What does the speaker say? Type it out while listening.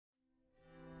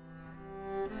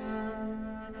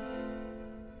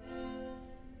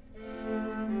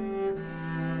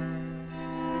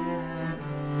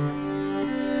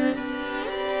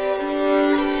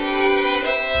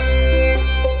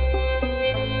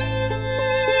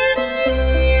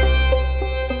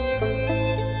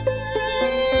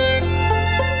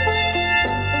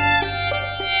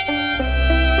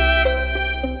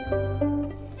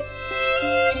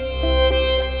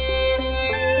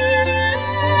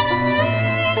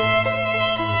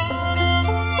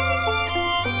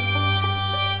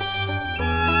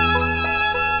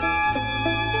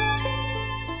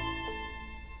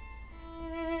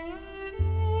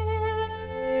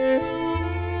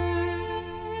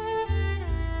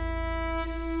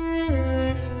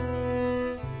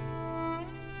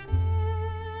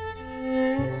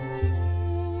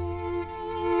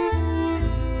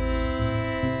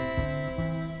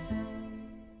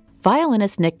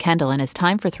violinist Nick Kendall and his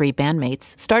Time for Three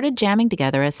bandmates started jamming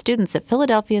together as students at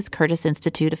Philadelphia's Curtis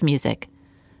Institute of Music.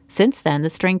 Since then, the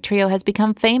string trio has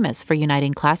become famous for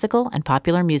uniting classical and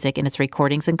popular music in its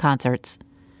recordings and concerts.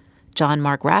 John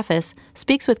Mark Raffis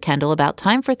speaks with Kendall about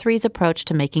Time for Three's approach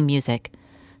to making music.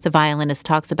 The violinist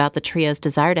talks about the trio's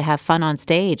desire to have fun on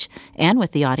stage and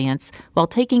with the audience while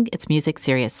taking its music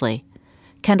seriously.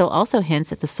 Kendall also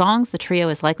hints at the songs the trio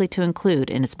is likely to include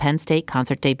in its Penn State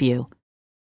concert debut.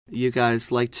 You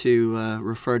guys like to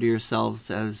refer to yourselves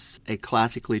as a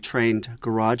classically trained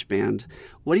garage band.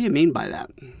 What do you mean by that?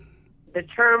 The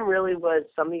term really was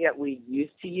something that we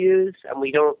used to use, and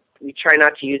we try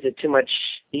not to use it too much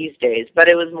these days. But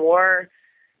it was more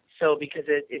so because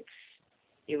it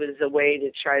was a way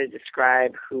to try to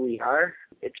describe who we are.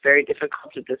 It's very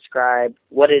difficult to describe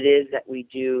what it is that we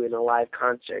do in a live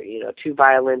concert. You know, two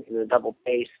violins and a double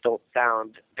bass don't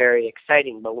sound very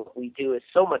exciting, but what we do is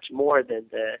so much more than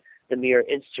the mere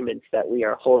instruments that we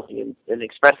are holding and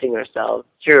expressing ourselves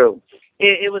through.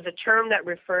 It was a term that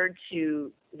referred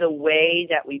to the way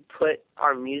that we put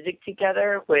our music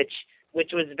together, which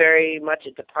was very much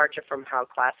a departure from how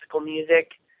classical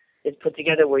music is put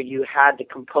together, where you had the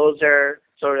composer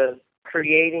sort of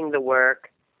creating the work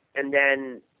and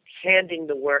then handing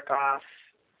the work off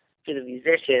to the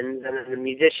musicians, and then the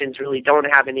musicians really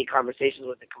don't have any conversations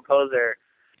with the composer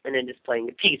and then just playing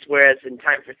the piece. Whereas in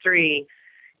Time for Three,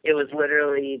 it was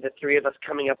literally the three of us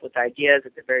coming up with ideas.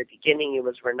 At the very beginning, it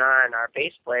was Renan, our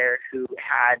bass player, who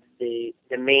had the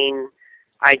main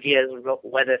ideas,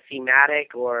 whether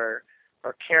thematic or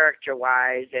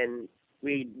character-wise, and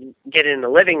we get in the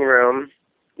living room,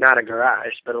 not a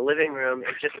garage, but a living room,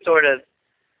 and just sort of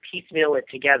piecemeal it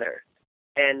together.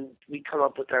 And we come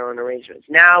up with our own arrangements.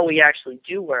 Now we actually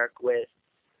do work with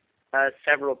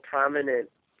several prominent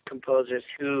composers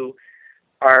who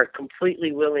are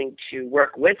completely willing to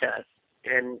work with us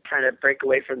and kind of break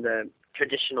away from the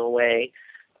traditional way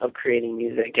of creating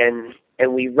music.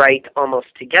 And we write almost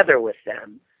together with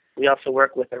them. We also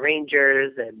work with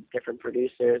arrangers and different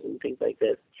producers and things like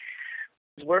this.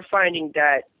 We're finding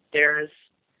that there's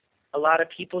a lot of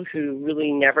people who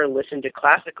really never listened to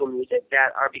classical music that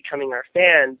are becoming our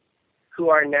fans, who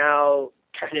are now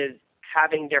kind of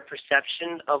having their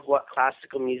perception of what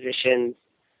classical musicians,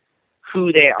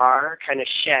 who they are, kind of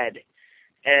shed.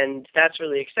 And that's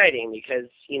really exciting because,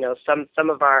 you know, some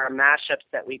of our mashups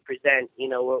that we present, you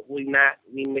know, we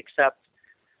mix up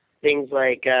things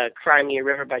like Cry Me a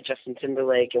River by Justin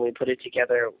Timberlake, and we put it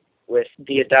together with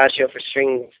the Adagio for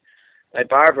Strings by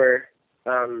Barber.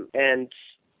 And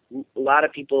a lot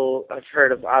of people have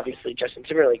heard of, obviously, Justin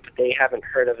Timberlake, but they haven't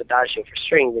heard of Adagio for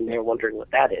Strings, and they're wondering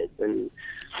what that is. And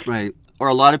right. Or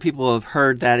a lot of people have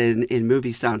heard that in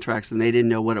movie soundtracks, and they didn't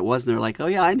know what it was, and they're like, "Oh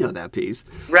yeah, I know that piece."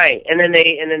 Right, and then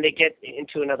they get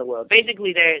into another world.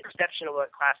 Basically, their perception of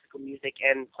what classical music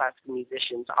and classical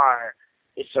musicians are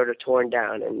is sort of torn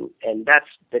down, and that's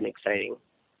been exciting.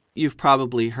 You've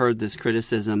probably heard this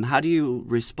criticism. How do you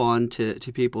respond to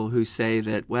people who say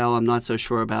that, well, I'm not so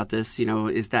sure about this, you know,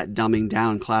 is that dumbing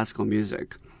down classical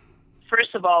music?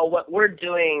 First of all, what we're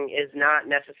doing is not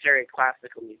necessarily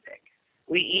classical music.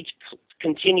 We each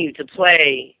continue to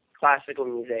play classical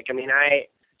music. I mean,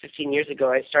 15 years ago,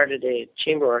 I started a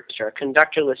chamber orchestra, a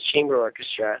conductorless chamber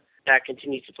orchestra that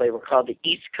continues to play. We're called the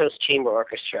East Coast Chamber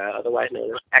Orchestra, otherwise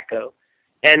known as ECHO.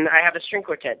 And I have a string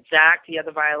quartet. Zach, the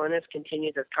other violinist,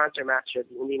 continues as concertmaster of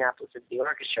the Indianapolis Symphony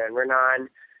Orchestra. And Renan,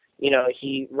 you know,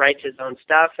 he writes his own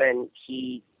stuff, and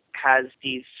he has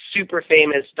these super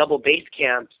famous double bass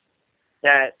camps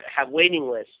that have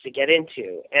waiting lists to get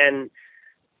into and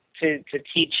to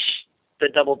teach the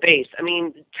double bass. I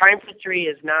mean, Time for Three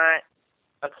is not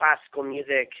a classical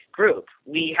music group.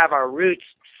 We have our roots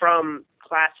from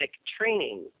classic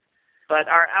training, but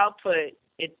our output,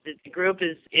 the group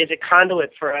is a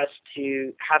conduit for us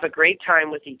to have a great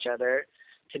time with each other,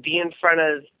 to be in front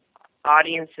of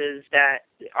audiences that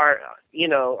are, you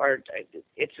know,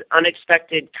 it's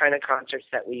unexpected kind of concerts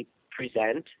that we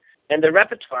present, and the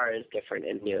repertoire is different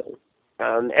and new.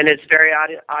 And it's very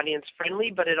audience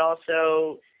friendly, but it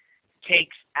also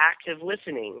takes active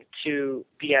listening to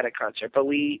be at a concert. But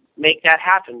we make that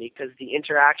happen because the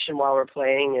interaction while we're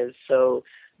playing is so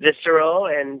visceral,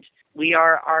 and we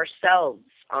are ourselves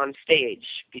on stage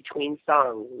between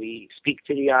songs. We speak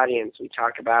to the audience. We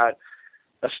talk about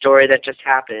a story that just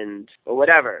happened or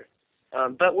whatever.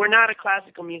 But we're not a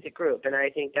classical music group, and I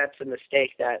think that's a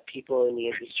mistake that people in the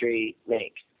industry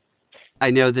make. I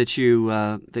know that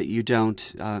you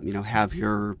don't have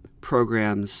your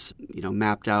programs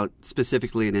mapped out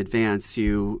specifically in advance.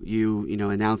 You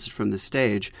announce it from the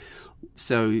stage.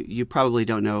 So you probably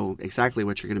don't know exactly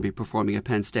what you're going to be performing at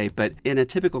Penn State, but in a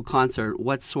typical concert,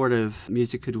 what sort of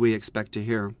music could we expect to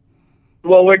hear?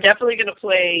 Well, we're definitely going to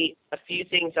play a few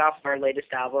things off of our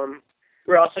latest album.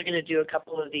 We're also going to do a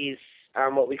couple of these,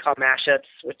 what we call mashups,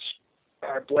 which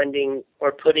are blending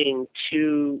or putting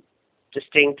two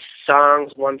distinct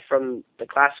songs, one from the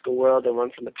classical world and one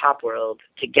from the pop world,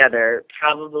 together.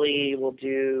 Probably we'll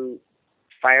do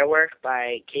Firework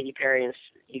by Katy Perry and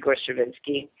Igor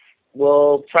Stravinsky.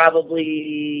 We'll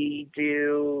probably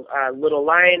do Little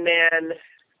Lion Man,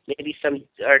 maybe some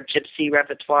our gypsy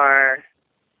repertoire,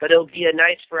 but it'll be a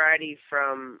nice variety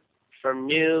from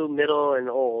new, middle, and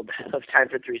old of Time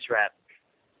for Three's rep.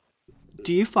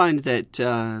 Do you find that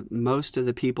most of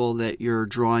the people that you're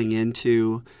drawing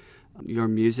into your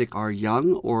music are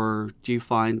young, or do you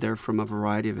find they're from a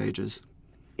variety of ages?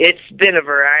 It's been a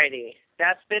variety.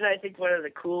 That's been, I think, one of the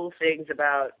cool things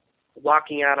about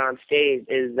walking out on stage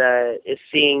is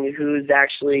seeing who's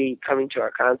actually coming to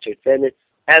our concerts. And it's,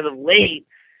 as of late,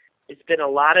 it's been a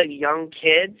lot of young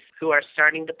kids who are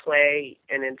starting to play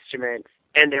an instrument,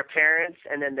 and their parents,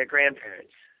 and then their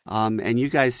grandparents. And you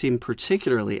guys seem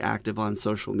particularly active on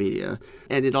social media,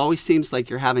 and it always seems like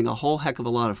you're having a whole heck of a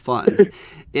lot of fun.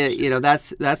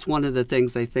 That's one of the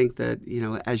things I think that,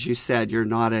 as you said, you're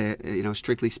not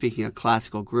strictly speaking, a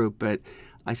classical group, but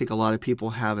I think a lot of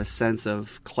people have a sense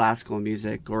of classical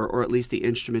music, or at least the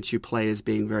instruments you play, as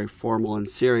being very formal and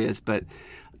serious, but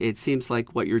it seems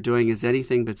like what you're doing is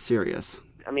anything but serious.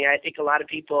 I mean, I think a lot of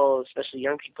people, especially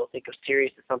young people, think of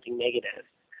serious as something negative.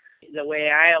 The way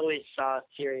I always saw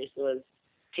serious was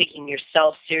taking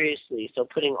yourself seriously. So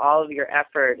putting all of your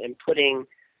effort and putting,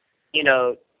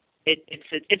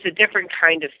 it's a different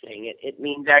kind of thing. It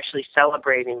means actually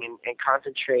celebrating and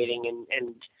concentrating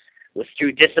and with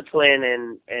through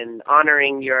discipline and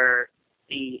honoring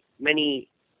the many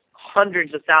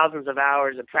hundreds of thousands of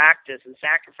hours of practice and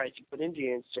sacrifice you put into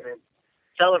your instrument,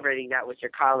 celebrating that with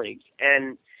your colleagues.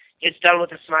 And it's done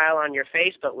with a smile on your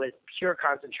face, but with pure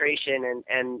concentration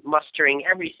and mustering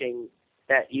everything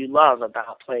that you love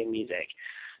about playing music.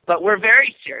 But we're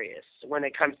very serious when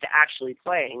it comes to actually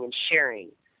playing and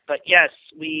sharing. But yes,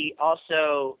 we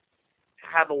also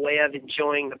have a way of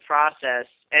enjoying the process,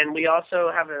 and we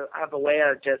also have a way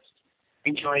of just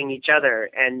enjoying each other.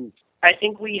 And I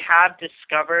think we have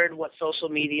discovered what social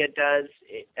media does,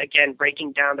 again,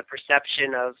 breaking down the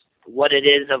perception of what it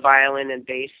is a violin and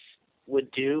bass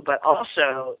would do, but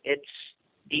also it's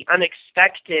the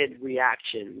unexpected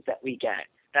reactions that we get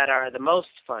that are the most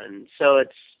fun. So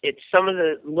it's some of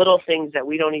the little things that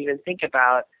we don't even think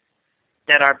about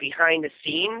that are behind the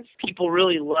scenes. People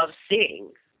really love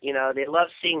seeing. They love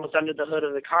seeing what's under the hood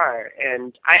of the car.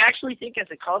 And I actually think as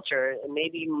a culture, and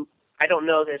maybe I don't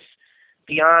know this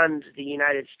beyond the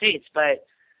United States, but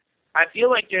I feel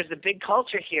like there's a big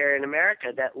culture here in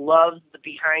America that loves the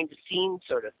behind the scenes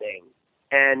sort of thing,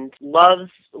 and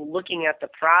loves looking at the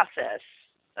process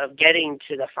of getting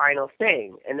to the final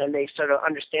thing, and then they sort of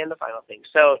understand the final thing.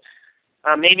 So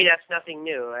maybe that's nothing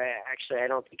new. I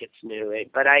don't think it's new.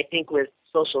 But I think with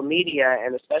social media,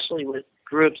 and especially with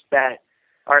groups that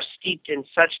are steeped in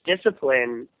such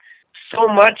discipline, so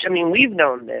much, we've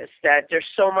known this, that there's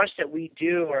so much that we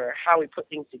do or how we put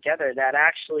things together that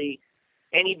actually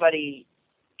anybody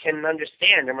can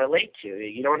understand and relate to.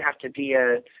 You don't have to be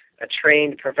a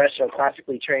trained professional,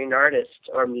 classically trained artist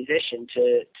or musician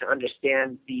to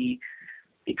understand the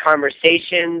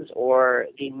conversations or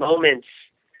the moments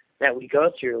that we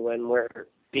go through when we're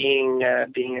being a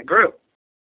group.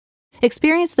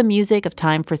 Experience the music of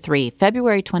Time for Three,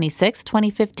 February 26,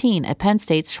 2015, at Penn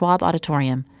State's Schwab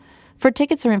Auditorium. For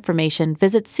tickets or information,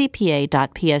 visit cpa.psu.edu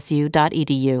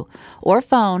or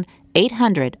phone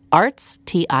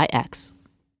 800-ARTS-TIX.